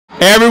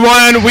Hey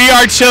everyone, we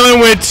are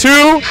chilling with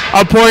two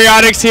of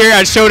Poreotics here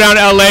at Showdown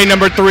LA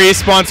 #3,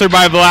 sponsored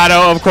by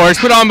Vlado, of course,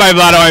 put on by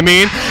Vlado, I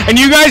mean. And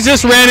you guys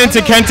just ran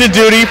into Kenta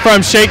Duty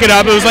from Shake It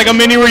Up. It was like a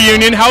mini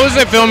reunion. How was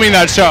it filming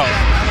that show?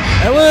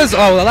 It was,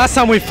 the last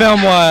time we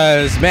filmed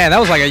was, man, that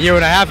was like a year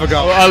and a half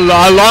ago. A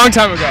long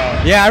time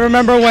ago. Yeah, I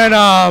remember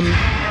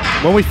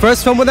when we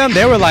first filmed with them,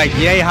 they were like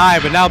yay high,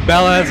 but now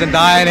Bella,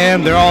 Zendaya, and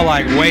him, they're all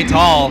like way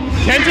tall.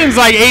 Kenton's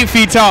like 8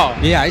 feet tall.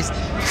 Yeah, he's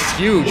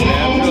huge,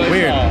 man. It's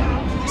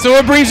weird. So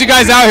what brings you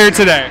guys out here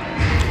today?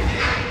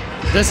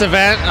 This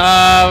event,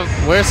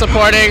 we're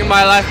supporting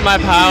My Life, My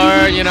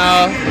Power, you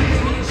know.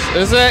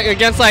 Is it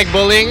against like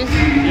bullying?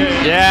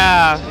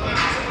 Yeah.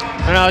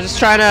 I know, just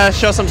trying to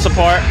show some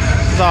support.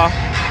 That's all.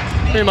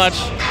 Pretty much.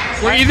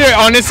 Were either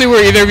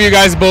of you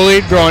guys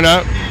bullied growing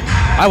up?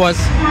 I was.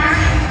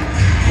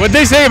 What'd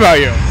they say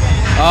about you?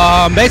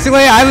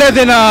 Basically, I lived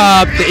in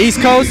the East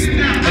Coast,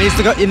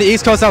 and in the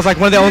East Coast I was like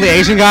one of the only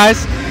Asian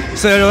guys.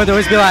 So they'd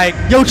always be like,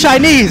 "Yo,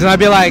 Chinese," and I'd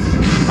be like,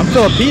 "I'm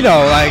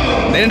Filipino." Like,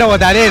 they didn't know what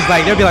that is.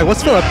 Like, they'd be like,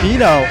 "What's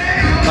Filipino?"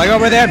 Like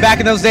over there, back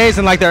in those days,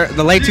 in like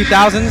the late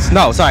 2000s.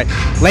 No, sorry,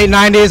 late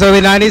 90s,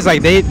 early 90s.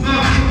 Like they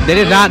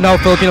did not know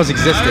Filipinos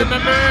existed.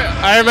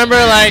 I remember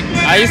like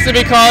I used to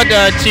be called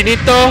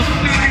Chinito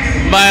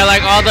by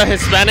like all the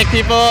Hispanic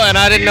people, and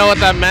I didn't know what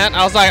that meant.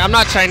 I was like, I'm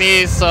not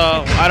Chinese,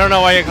 so I don't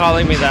know why you're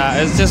calling me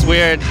that. It's just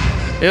weird.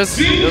 It was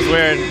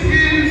weird.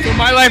 So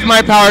My Life,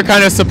 My Power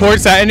kind of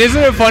supports that. And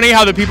isn't it funny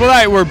how the people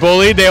that were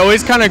bullied, they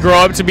always kind of grow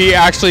up to be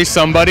actually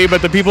somebody,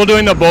 but the people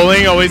doing the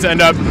bullying always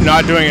end up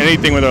not doing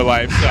anything with their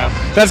life. So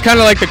that's kind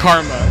of like the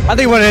karma. I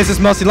think what it is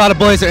mostly a lot of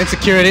bullies are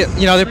insecure.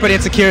 You know, they're pretty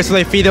insecure, so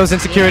they feed those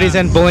insecurities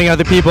and bullying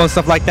other people and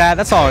stuff like that.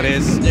 That's all it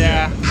is.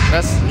 Yeah,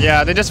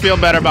 they just feel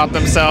better about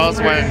themselves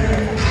when,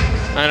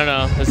 I don't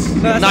know, it's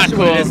not cool.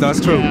 What it is, though.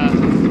 It's true.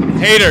 Yeah.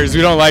 Haters,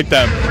 we don't like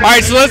them. All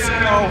right, so let's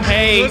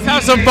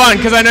have some fun,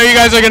 because I know you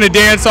guys are going to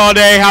dance all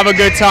day, have a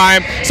good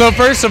time. So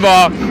first of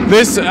all,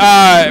 this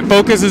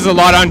focuses a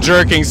lot on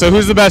jerking. So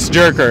who's the best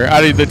jerker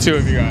out of the two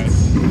of you guys?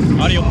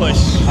 Audio push.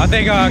 I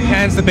think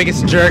Ken's the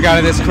biggest jerk out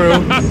of this crew.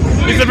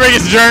 He's the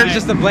biggest jerk? He's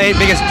just the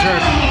biggest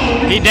jerk.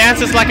 He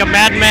dances like a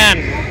madman.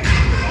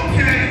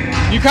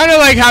 You kind of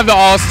like have the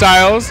all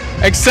styles,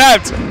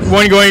 except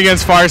when going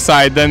against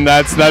Farside, then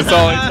that's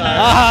all.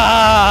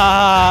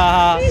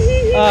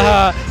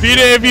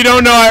 If you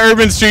don't know, at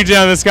Urban Street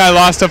Jam, this guy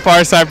lost to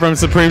Farside from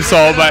Supreme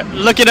Soul, but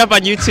look it up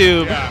on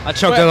YouTube. Yeah. I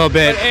choked a little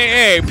bit.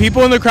 Hey,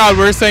 people in the crowd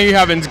were saying you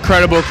have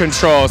incredible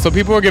control, so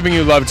people were giving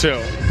you love too.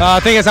 The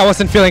thing is, I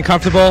wasn't feeling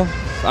comfortable.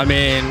 I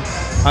mean,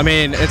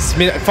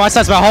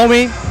 Farside's my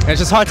homie, and it's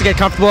just hard to get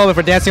comfortable if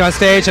we're dancing on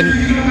stage, and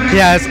he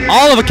has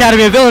all of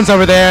Academy of Villains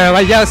over there,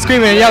 like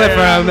screaming and yelling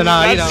for him. And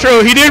that's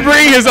true. He did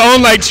bring his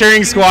own like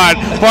cheering squad.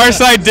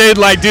 Farside did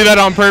like do that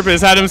on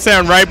purpose. Had him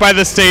stand right by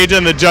the stage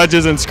and the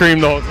judges and scream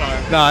the whole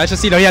time. No, it's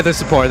just he had the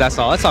support. That's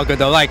all. It's all good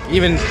though. Like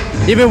even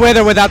with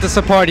or without the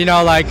support,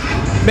 like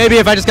maybe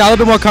if I just got a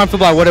little bit more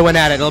comfortable, I would have went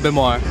at it a little bit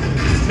more.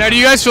 Now, do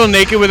you guys feel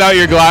naked without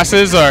your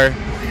glasses or?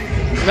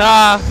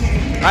 Nah.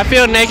 I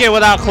feel naked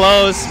without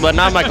clothes, but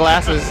not my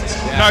glasses.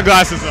 Yeah. Not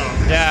glasses though.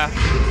 Yeah.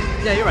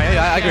 Yeah, you're right.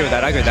 I agree with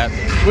that.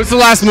 What's the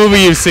last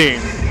movie you've seen?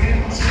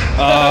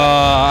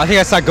 I think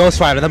I saw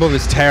Ghost Rider. That movie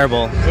was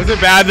terrible. Was it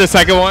bad, the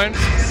second one?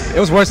 It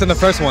was worse than the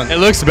first one. It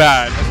looks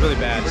bad. It's really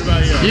bad. What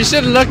about you? You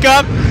should look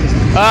up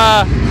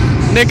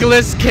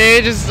Nicolas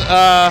Cage's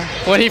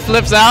when he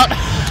flips out.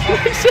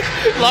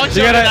 Long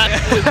shot that.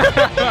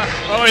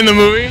 Oh, in the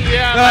movie?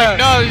 Yeah.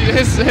 No,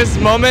 his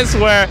moments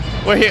where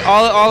he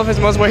all of his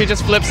moments where he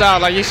just flips out.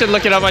 Like you should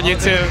look it up on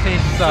YouTube.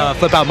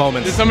 Flip out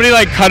moments. Did somebody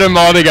like cut them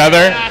all together?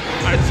 Yeah.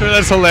 I'm sure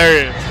that's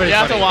hilarious. You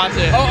have to watch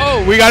it.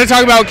 Oh, we got to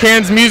talk about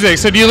Can's music.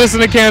 So do you listen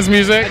to Can's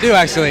music? I do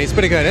actually. It's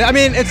pretty good. I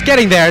mean, it's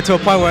getting there to a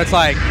point where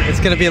it's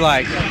gonna be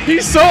like.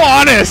 He's so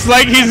honest.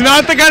 Like he's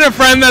not the kind of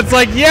friend that's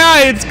like,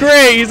 yeah, it's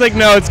great. He's like,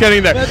 no, it's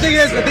getting there. The thing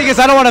is,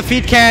 I don't want to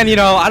feed Can.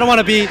 I don't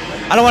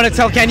want to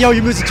tell Can, yo,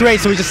 your music's great.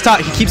 So he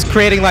keeps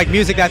creating like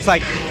music that's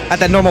like at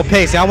that normal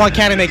pace. I want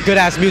Can to make good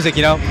ass music.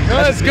 No,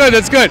 that's good.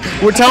 That's good.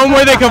 Well, tell them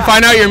where they can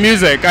find out your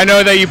music. I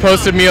know that you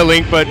posted me a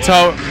link, but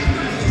tell.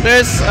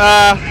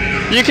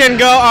 You can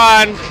go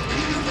on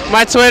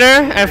my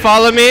Twitter and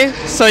follow me,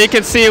 so you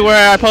can see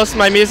where I post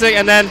my music,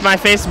 and then my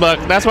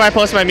Facebook. That's where I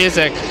post my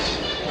music.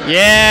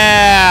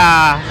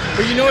 Yeah.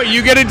 But you know what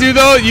you gotta do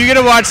though? You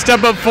gotta watch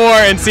Step Up 4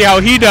 and see how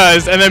he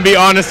does, and then be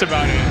honest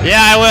about it.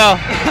 Yeah, I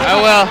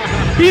will.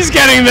 He's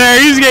getting there.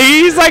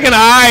 He's like an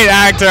eye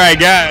actor, I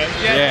guess.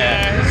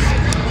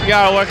 Yeah. You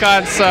gotta work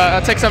on.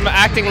 I'll take some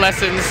acting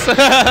lessons.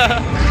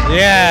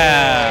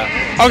 Yeah.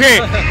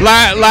 Okay.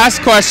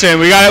 Last question.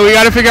 We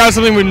gotta figure out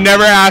something we've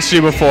never asked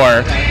you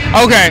before.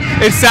 Okay.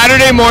 It's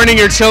Saturday morning.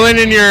 You're chilling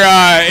in your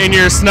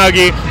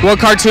Snuggie. What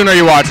cartoon are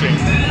you watching?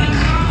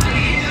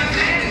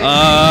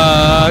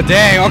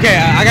 Dang. Okay,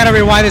 I gotta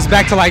rewind this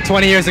back to like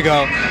 20 years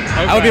ago.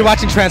 Okay. I would be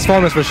watching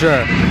Transformers for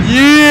sure.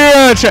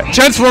 Yeah.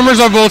 Transformers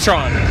or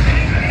Voltron?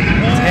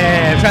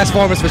 Yeah,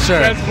 Transformers for sure.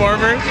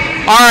 Transformers.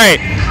 All right.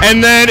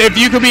 And then if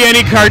you could be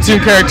any cartoon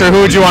character,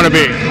 who would you want to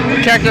be?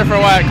 Character for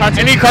what? Cartoon?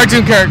 Any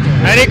cartoon character.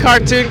 Any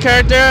cartoon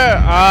character?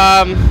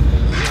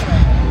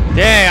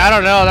 Dang, I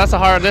don't know. That's a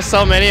hard. There's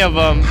so many of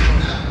them.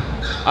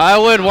 I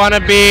would want to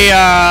be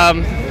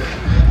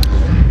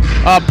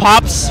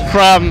Pops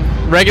from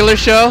Regular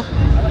Show.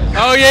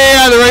 Oh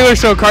yeah, the Regular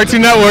Show,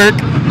 Cartoon Network.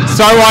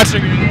 Start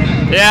watching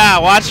it. Yeah,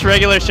 watch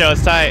Regular Show.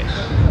 It's tight.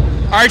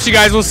 All right, you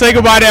guys. We'll say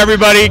goodbye to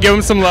everybody. Give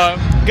them some love.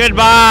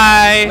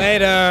 Goodbye.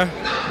 Later.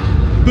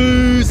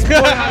 Boost.